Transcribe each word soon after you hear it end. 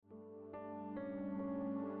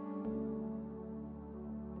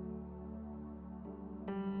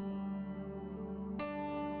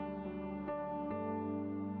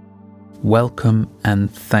Welcome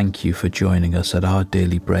and thank you for joining us at Our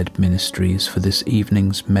Daily Bread Ministries for this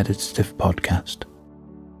evening's meditative podcast.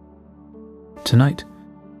 Tonight,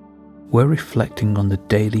 we're reflecting on the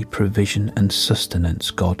daily provision and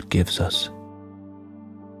sustenance God gives us.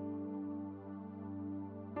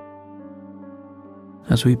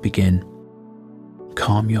 As we begin,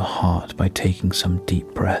 calm your heart by taking some deep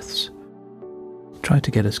breaths. Try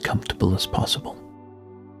to get as comfortable as possible.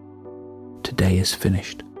 Today is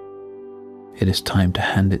finished. It is time to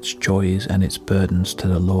hand its joys and its burdens to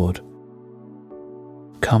the Lord.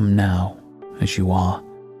 Come now, as you are,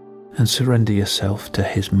 and surrender yourself to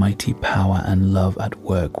His mighty power and love at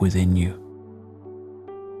work within you.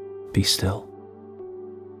 Be still,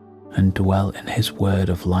 and dwell in His word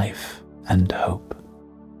of life and hope.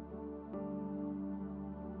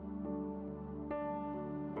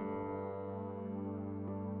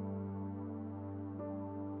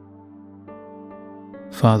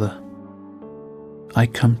 Father, I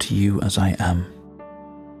come to you as I am,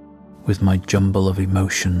 with my jumble of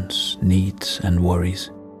emotions, needs and worries.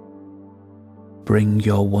 Bring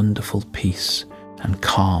your wonderful peace and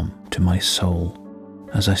calm to my soul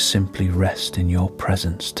as I simply rest in your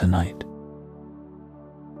presence tonight.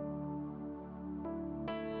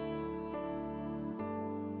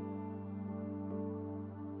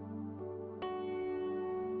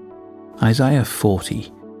 Isaiah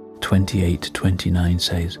 40:28-29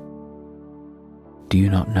 says, "Do you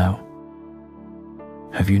not know?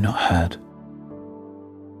 Have you not heard?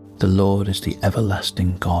 The Lord is the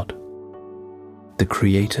everlasting God, the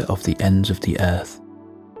creator of the ends of the earth.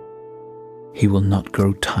 He will not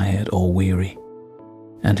grow tired or weary,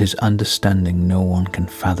 and his understanding no one can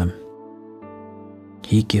fathom.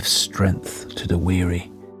 He gives strength to the weary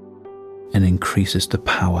and increases the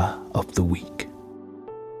power of the weak."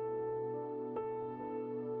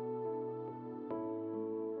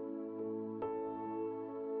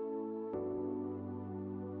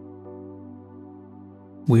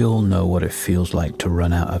 We all know what it feels like to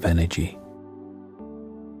run out of energy.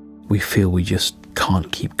 We feel we just can't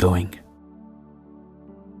keep going.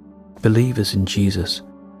 Believers in Jesus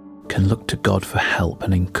can look to God for help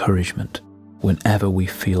and encouragement whenever we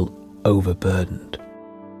feel overburdened,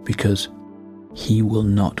 because He will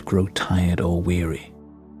not grow tired or weary.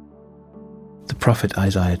 The prophet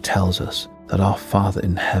Isaiah tells us that our Father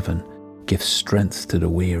in heaven gives strength to the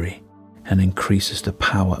weary and increases the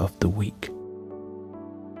power of the weak.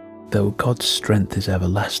 Though God's strength is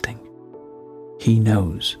everlasting, He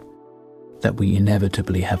knows that we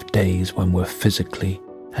inevitably have days when we're physically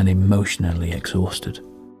and emotionally exhausted.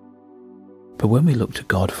 But when we look to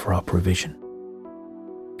God for our provision,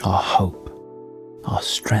 our hope, our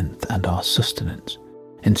strength and our sustenance,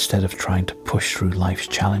 instead of trying to push through life's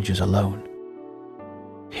challenges alone,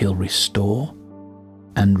 He'll restore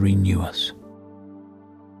and renew us.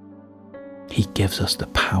 He gives us the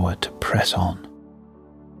power to press on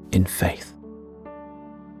in faith.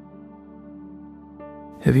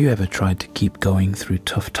 Have you ever tried to keep going through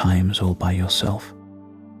tough times all by yourself?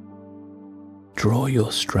 Draw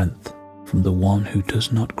your strength from the one who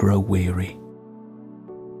does not grow weary.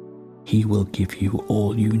 He will give you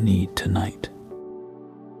all you need tonight.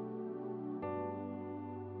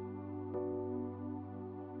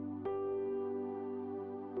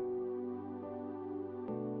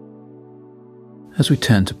 As we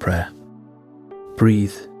turn to prayer,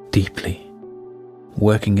 breathe deeply,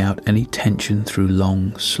 working out any tension through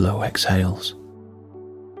long, slow exhales.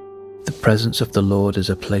 The presence of the Lord is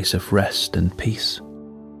a place of rest and peace.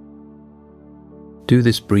 Do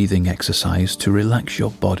this breathing exercise to relax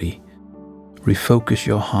your body, refocus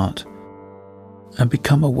your heart, and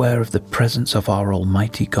become aware of the presence of our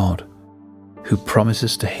Almighty God, who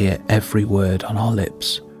promises to hear every word on our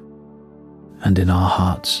lips and in our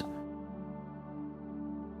hearts.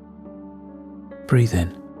 Breathe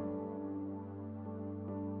in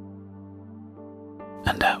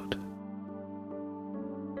and out,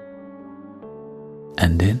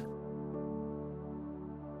 and in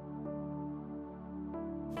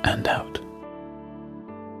and out,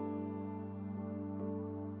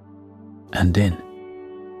 and in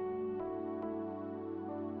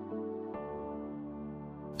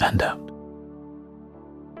and out.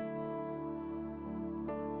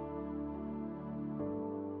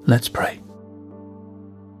 Let's pray.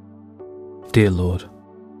 Dear Lord,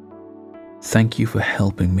 thank you for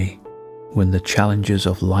helping me when the challenges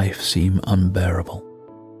of life seem unbearable.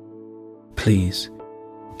 Please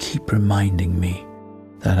keep reminding me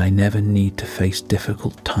that I never need to face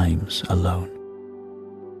difficult times alone.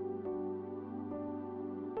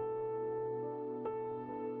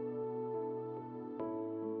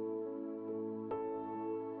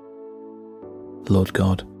 Lord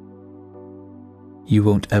God. You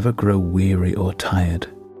won't ever grow weary or tired.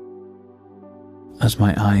 As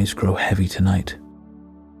my eyes grow heavy tonight,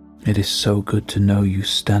 it is so good to know you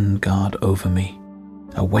stand guard over me,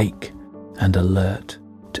 awake and alert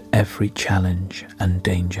to every challenge and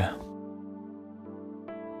danger.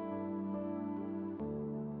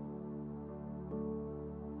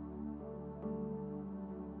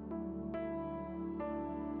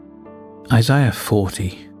 Isaiah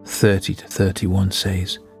 40:30-31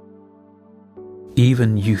 says,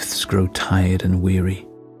 "Even youths grow tired and weary,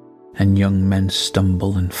 and young men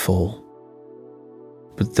stumble and fall.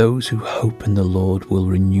 But those who hope in the Lord will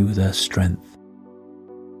renew their strength.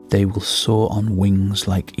 They will soar on wings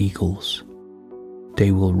like eagles.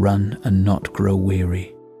 They will run and not grow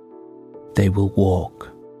weary. They will walk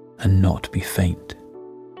and not be faint."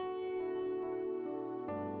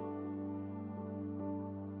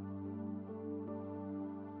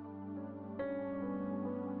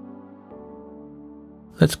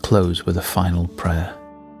 Let's close with a final prayer.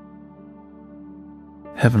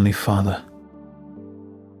 Heavenly Father,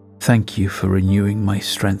 thank you for renewing my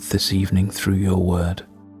strength this evening through your word.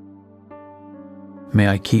 May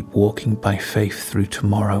I keep walking by faith through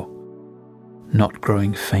tomorrow, not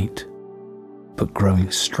growing faint, but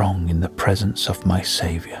growing strong in the presence of my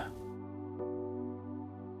Saviour.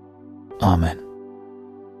 Amen.